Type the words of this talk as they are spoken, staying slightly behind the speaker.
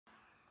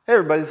Hey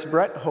everybody, this is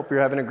Brett. Hope you're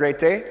having a great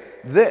day.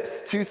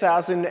 This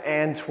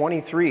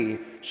 2023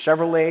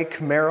 Chevrolet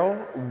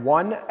Camaro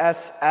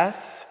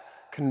 1SS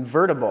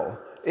Convertible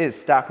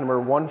is stock number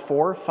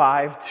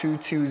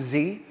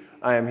 14522Z.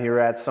 I am here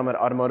at Summit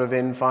Automotive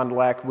in Fond du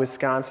Lac,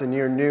 Wisconsin,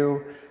 your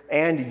new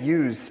and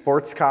used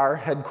sports car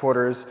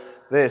headquarters.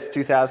 This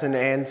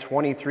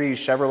 2023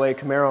 Chevrolet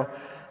Camaro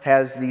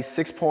has the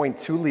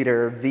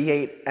 6.2-liter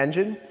V8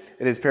 engine.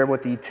 It is paired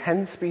with the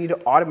 10-speed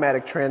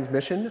automatic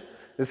transmission.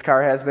 This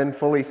car has been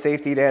fully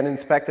safetied and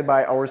inspected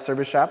by our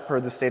service shop per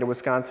the state of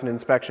Wisconsin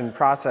inspection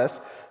process.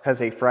 Has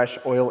a fresh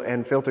oil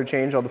and filter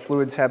change. All the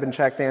fluids have been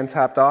checked and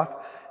topped off,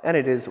 and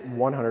it is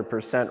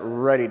 100%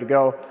 ready to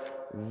go.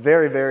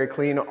 Very, very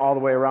clean all the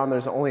way around.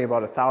 There's only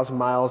about 1,000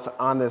 miles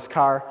on this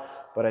car,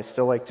 but I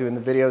still like doing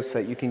the videos so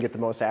that you can get the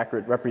most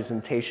accurate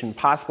representation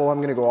possible. I'm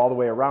going to go all the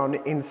way around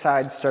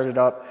inside, start it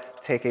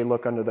up, take a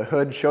look under the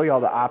hood, show you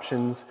all the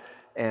options,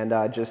 and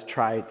just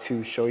try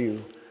to show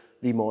you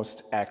the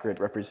most accurate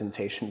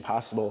representation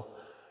possible.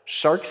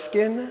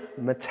 Sharkskin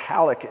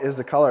Metallic is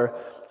the color.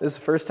 This is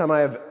the first time I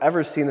have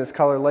ever seen this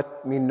color.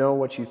 Let me know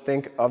what you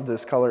think of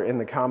this color in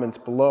the comments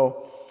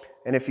below.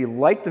 And if you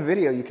like the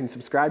video, you can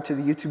subscribe to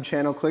the YouTube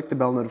channel, click the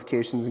bell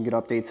notifications, and get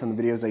updates on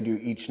the videos I do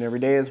each and every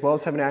day, as well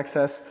as having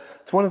access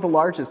to one of the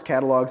largest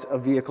catalogs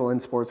of vehicle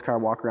and sports car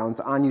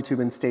walkarounds on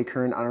YouTube, and stay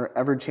current on our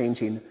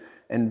ever-changing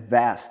and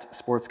vast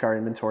sports car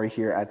inventory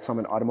here at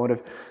Summit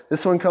Automotive.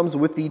 This one comes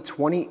with the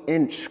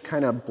 20-inch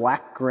kind of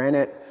black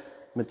granite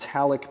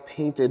metallic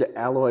painted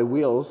alloy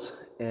wheels,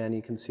 and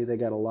you can see they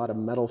got a lot of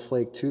metal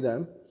flake to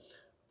them.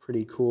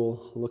 Pretty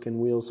cool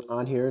looking wheels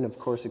on here, and of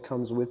course it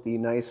comes with the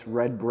nice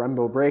red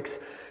Brembo brakes.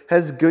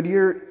 Has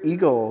Goodyear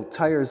Eagle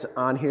tires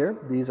on here.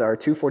 These are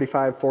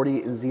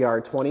 245/40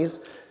 ZR20s,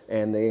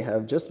 and they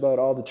have just about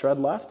all the tread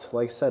left.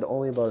 Like I said,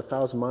 only about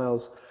 1,000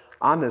 miles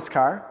on this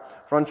car.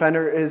 Front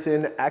fender is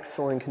in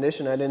excellent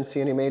condition. I didn't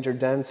see any major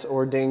dents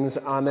or dings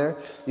on there.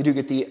 You do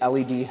get the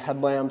LED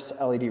headlamps,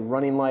 LED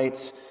running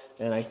lights,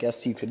 and I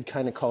guess you could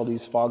kind of call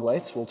these fog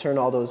lights. We'll turn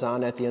all those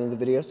on at the end of the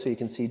video so you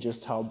can see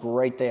just how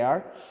bright they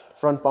are.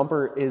 Front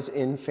bumper is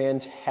in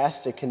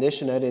fantastic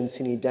condition. I didn't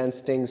see any dents,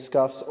 dings,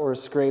 scuffs, or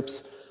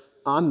scrapes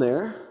on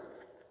there.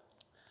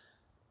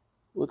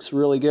 Looks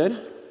really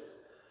good.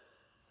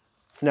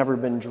 It's never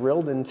been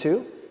drilled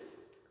into.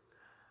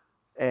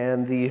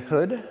 And the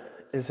hood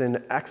is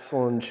in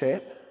excellent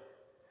shape.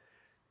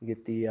 You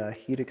get the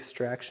heat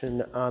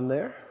extraction on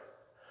there.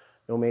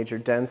 No major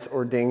dents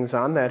or dings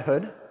on that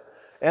hood.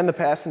 And the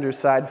passenger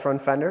side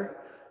front fender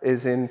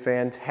is in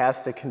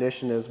fantastic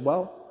condition as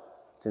well.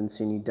 Didn't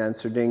see any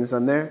dents or dings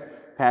on there.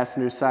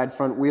 Passenger side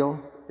front wheel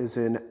is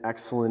in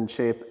excellent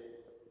shape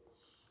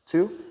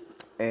too.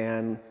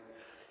 And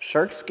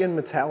Sharkskin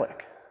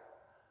Metallic.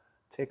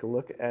 Take a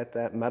look at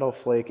that metal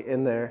flake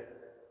in there.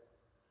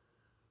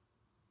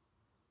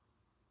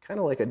 Kind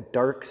of like a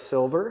dark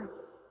silver,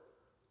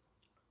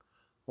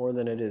 more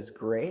than it is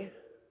gray.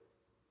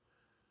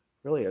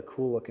 Really a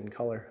cool looking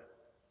color.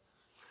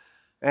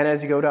 And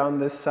as you go down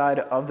this side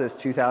of this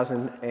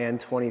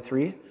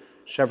 2023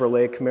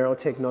 Chevrolet Camaro,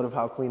 take note of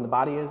how clean the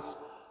body is,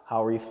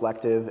 how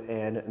reflective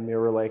and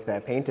mirror-like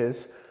that paint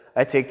is.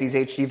 I take these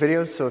HD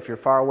videos, so if you're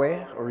far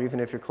away or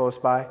even if you're close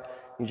by,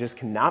 you just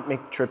cannot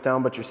make the trip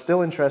down, but you're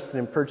still interested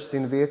in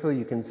purchasing the vehicle,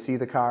 you can see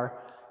the car,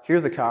 hear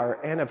the car,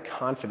 and have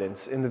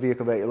confidence in the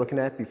vehicle that you're looking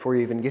at before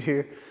you even get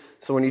here.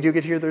 So when you do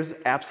get here, there's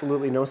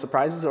absolutely no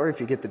surprises, or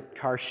if you get the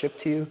car shipped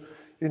to you,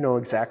 you know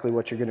exactly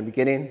what you're going to be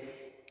getting.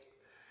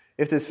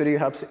 If this video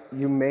helps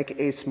you make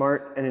a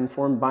smart and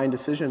informed buying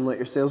decision, let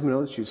your salesman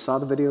know that you saw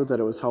the video, that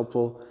it was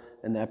helpful,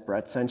 and that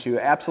Brett sent you.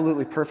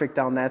 Absolutely perfect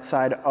down that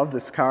side of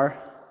this car.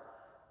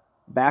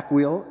 Back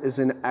wheel is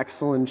in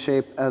excellent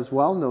shape as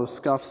well, no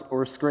scuffs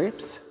or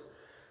scrapes.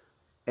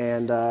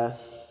 And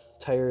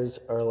tires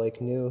are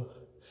like new.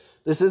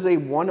 This is a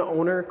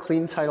one-owner,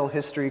 clean title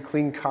history,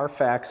 clean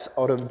CARFAX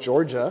out of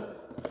Georgia.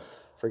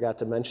 Forgot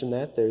to mention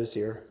that. There's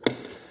your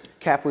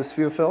capless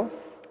fuel fill.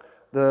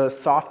 The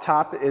soft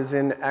top is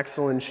in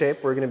excellent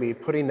shape. We're going to be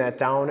putting that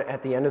down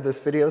at the end of this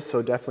video,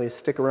 so definitely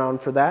stick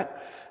around for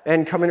that.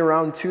 And coming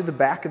around to the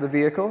back of the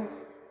vehicle,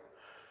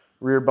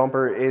 rear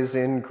bumper is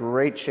in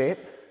great shape.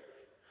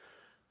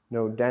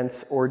 No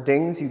dents or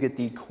dings. You get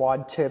the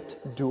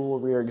quad-tipped dual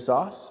rear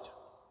exhaust.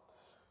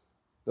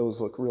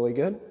 Those look really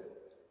good.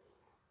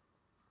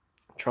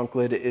 Trunk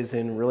lid is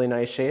in really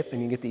nice shape, and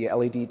you get the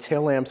LED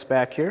tail lamps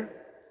back here.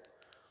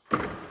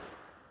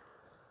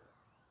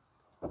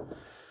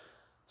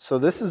 So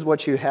this is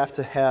what you have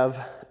to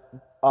have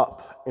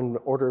up in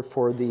order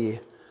for the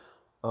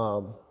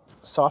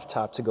soft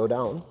top to go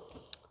down.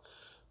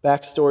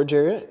 Back storage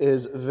area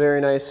is very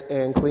nice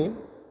and clean.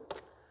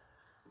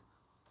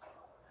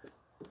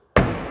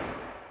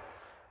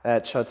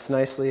 That shuts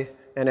nicely.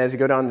 And as you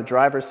go down the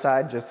driver's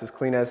side, just as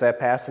clean as that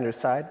passenger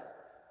side.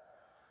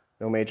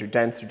 No major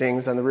dents or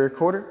dings on the rear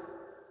quarter.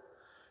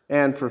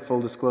 And for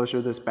full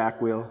disclosure, this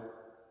back wheel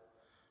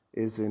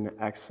is in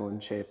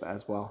excellent shape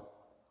as well.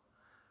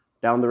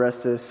 Down the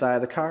rest of this side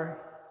of the car,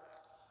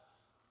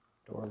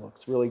 door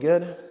looks really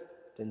good.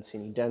 Didn't see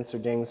any dents or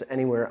dings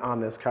anywhere on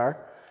this car.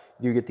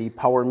 You get the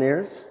power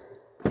mirrors.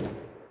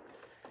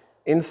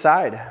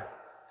 Inside,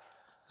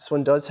 this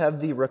one does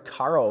have the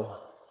Recaro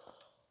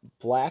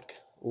black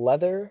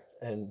leather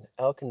and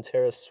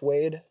Alcantara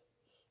suede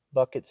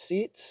bucket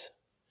seats.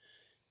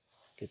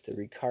 Get the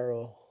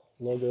Recaro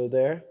logo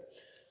there.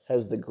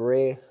 Has the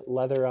gray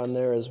leather on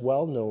there as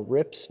well. No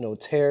rips, no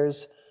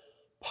tears.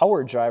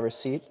 Power driver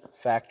seat,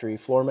 factory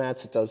floor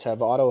mats. It does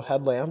have auto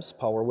headlamps,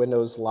 power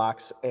windows,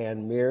 locks,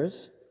 and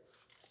mirrors.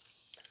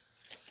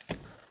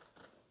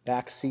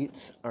 Back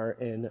seats are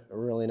in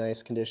really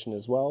nice condition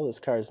as well. This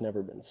car has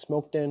never been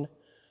smoked in.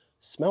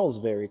 Smells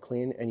very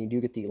clean, and you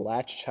do get the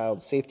latch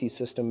child safety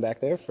system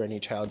back there for any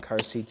child car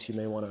seats you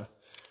may want to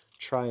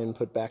try and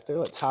put back there.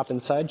 Let's hop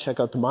inside, check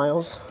out the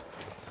miles,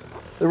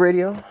 the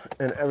radio,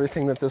 and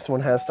everything that this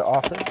one has to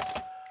offer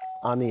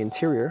on the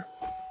interior.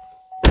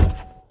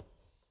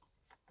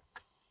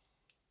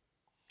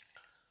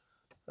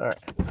 All right,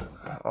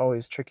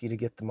 always tricky to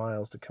get the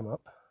miles to come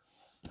up.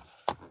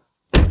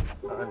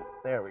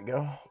 There we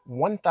go.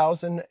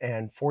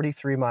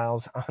 1,043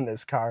 miles on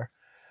this car.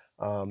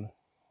 And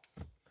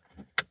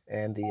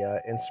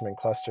the instrument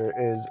cluster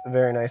is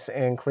very nice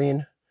and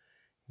clean.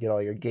 Get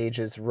all your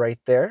gauges right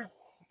there.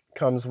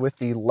 Comes with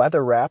the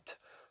leather wrapped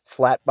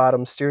flat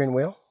bottom steering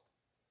wheel.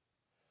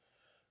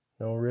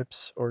 No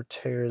rips or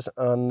tears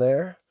on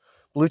there.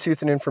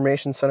 Bluetooth and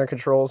information center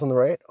controls on the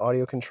right.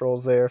 Audio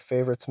controls there.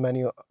 Favorites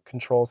menu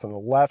controls on the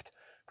left.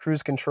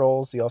 Cruise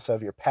controls. You also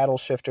have your paddle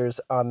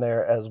shifters on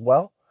there as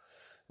well.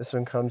 This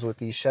one comes with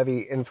the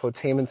Chevy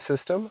infotainment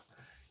system.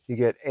 You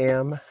get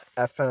AM,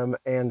 FM,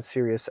 and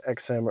Sirius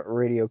XM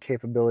radio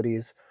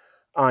capabilities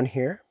on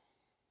here,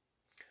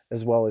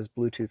 as well as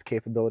Bluetooth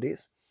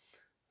capabilities.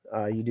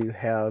 You do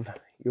have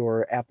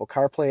your Apple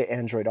CarPlay,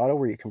 Android Auto,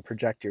 where you can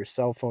project your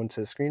cell phone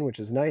to the screen, which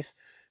is nice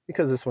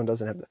because this one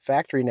doesn't have the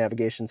factory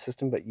navigation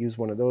system, but use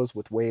one of those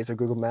with Waze or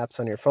Google Maps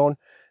on your phone,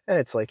 and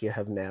it's like you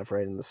have nav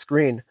right in the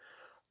screen.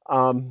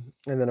 And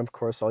then, of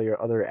course, all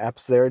your other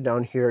apps there.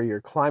 Down here,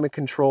 your climate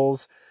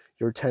controls,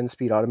 your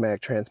 10-speed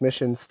automatic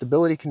transmission,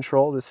 stability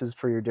control. This is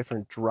for your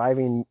different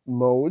driving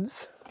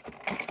modes.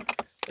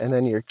 And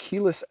then your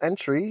keyless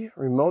entry,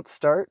 remote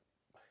start,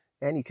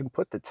 and you can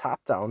put the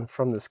top down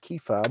from this key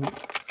fob.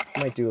 I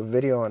might do a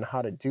video on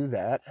how to do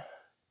that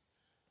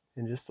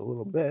in just a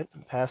little bit.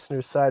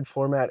 Passenger side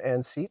floor mat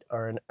and seat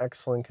are in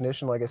excellent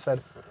condition. Like I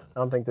said, I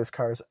don't think this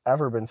car has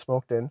ever been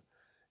smoked in.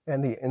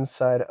 And the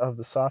inside of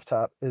the soft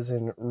top is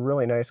in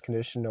really nice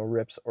condition. No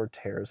rips or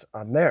tears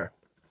on there.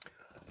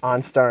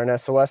 OnStar and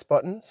SOS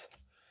buttons.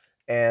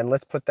 And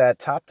let's put that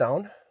top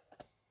down.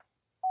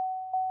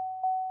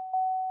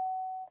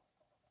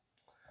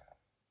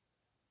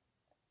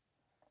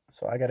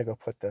 So I got to go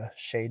put the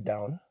shade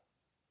down.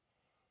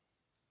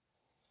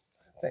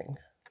 Thing.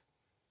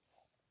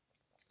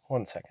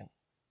 1 second.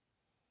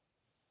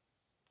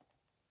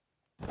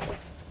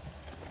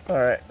 All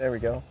right, there we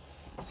go.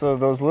 So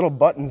those little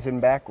buttons in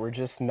back were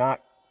just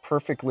not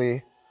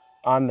perfectly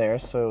on there,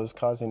 so it was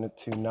causing it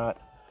to not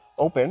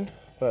open,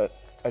 but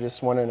I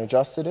just went and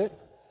adjusted it,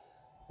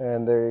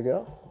 and there you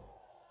go.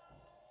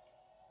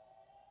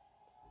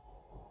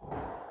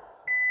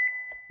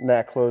 And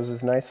that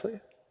closes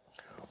nicely.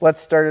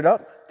 Let's start it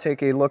up,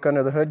 take a look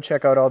under the hood,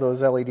 check out all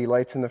those LED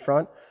lights in the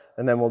front,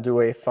 and then we'll do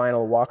a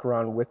final walk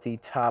around with the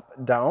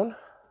top down.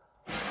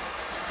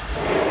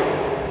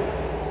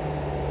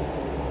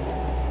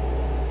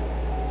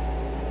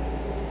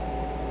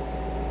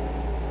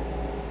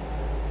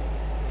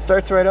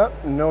 Starts right up,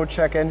 no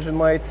check engine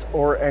lights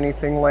or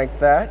anything like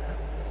that.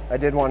 I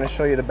did want to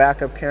show you the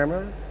backup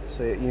camera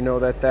so you know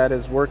that that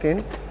is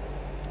working.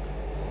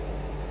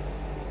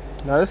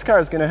 Now this car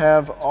is going to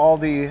have all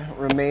the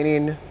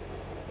remaining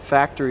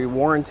factory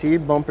warranty,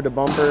 bumper to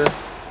bumper,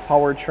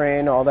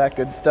 powertrain, all that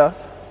good stuff.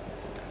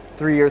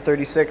 3-year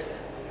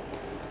 36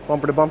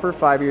 bumper to bumper,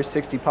 5-year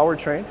 60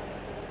 powertrain.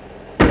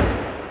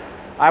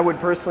 I would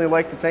personally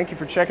like to thank you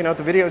for checking out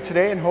the video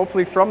today, and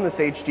hopefully from this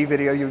HD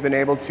video you've been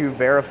able to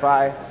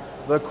verify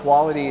the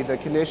quality, the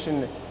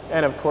condition,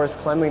 and of course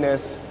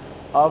cleanliness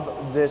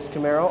of this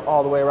Camaro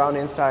all the way around,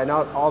 inside and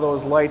out. All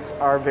those lights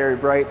are very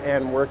bright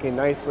and working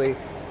nicely.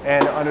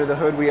 And under the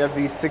hood we have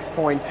the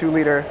 6.2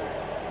 liter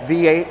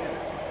V8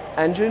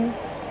 engine,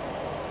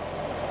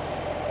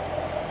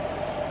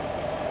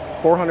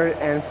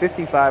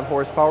 455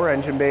 horsepower.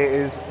 Engine bay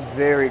is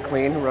very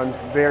clean,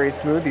 runs very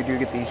smooth. You do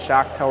get the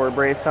shock tower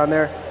brace on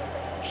there.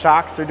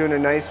 Shocks are doing a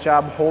nice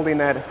job holding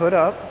that hood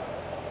up.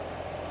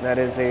 That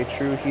is a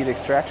true heat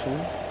extraction.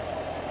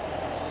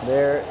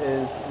 There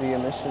is the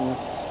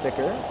emissions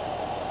sticker.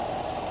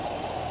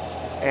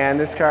 And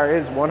this car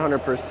is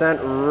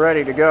 100%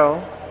 ready to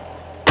go.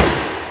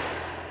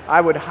 I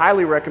would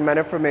highly recommend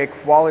it from a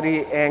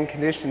quality and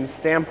condition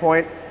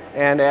standpoint.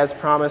 And as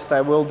promised,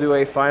 I will do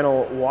a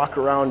final walk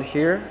around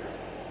here.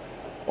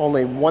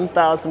 Only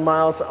 1,000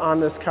 miles on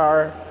this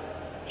car.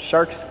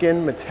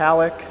 Sharkskin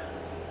metallic.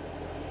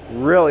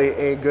 Really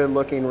a good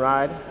looking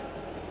ride.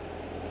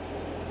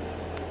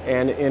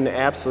 And in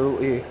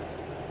absolutely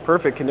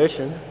perfect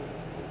condition.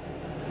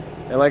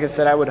 And like I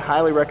said, I would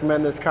highly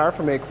recommend this car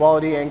from a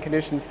quality and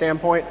condition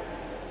standpoint.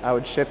 I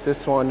would ship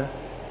this one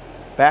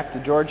back to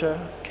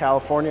Georgia,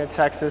 California,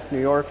 Texas,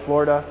 New York,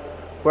 Florida.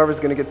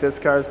 Whoever's going to get this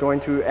car is going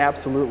to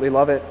absolutely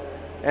love it.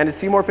 And to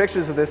see more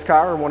pictures of this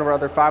car or one of our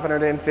other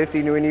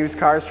 550 new and used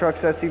cars,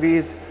 trucks,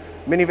 SUVs,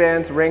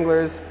 minivans,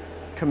 Wranglers,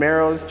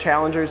 Camaros,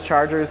 Challengers,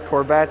 Chargers,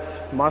 Corvettes,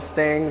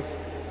 Mustangs,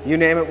 you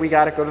name it, we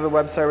got it. Go to the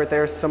website right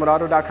there,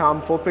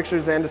 summitauto.com. Full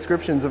pictures and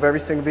descriptions of every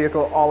single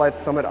vehicle, all at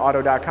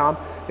summitauto.com.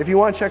 If you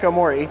want to check out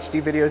more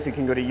HD videos, you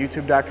can go to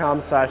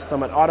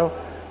youtube.com/summitauto.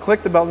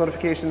 Click the bell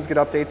notifications, get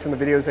updates on the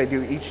videos I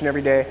do each and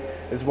every day,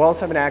 as well as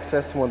having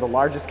access to one of the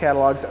largest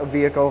catalogs of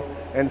vehicle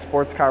and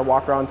sports car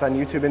walkarounds on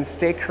YouTube, and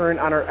stay current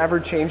on our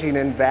ever-changing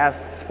and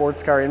vast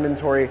sports car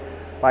inventory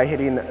by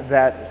hitting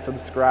that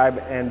subscribe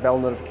and bell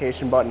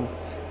notification button.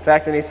 In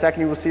fact, in a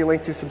second, you will see a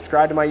link to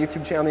subscribe to my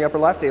YouTube channel in the upper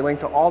left, a link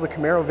to all the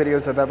Camaro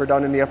videos I've ever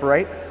done in the upper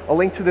right, a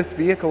link to this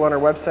vehicle on our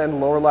website in the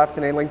lower left,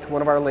 and a link to one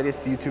of our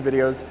latest YouTube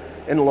videos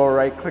in the lower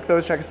right. Click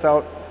those, check us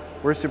out.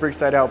 We're super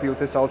excited to help you with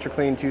this ultra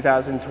clean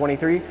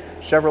 2023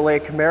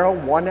 Chevrolet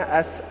Camaro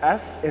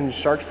 1SS in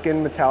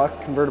Sharkskin metallic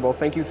convertible.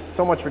 Thank you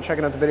so much for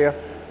checking out the video.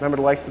 Remember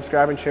to like,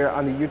 subscribe, and share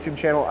on the YouTube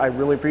channel. I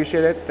really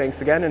appreciate it. Thanks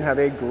again, and have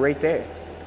a great day.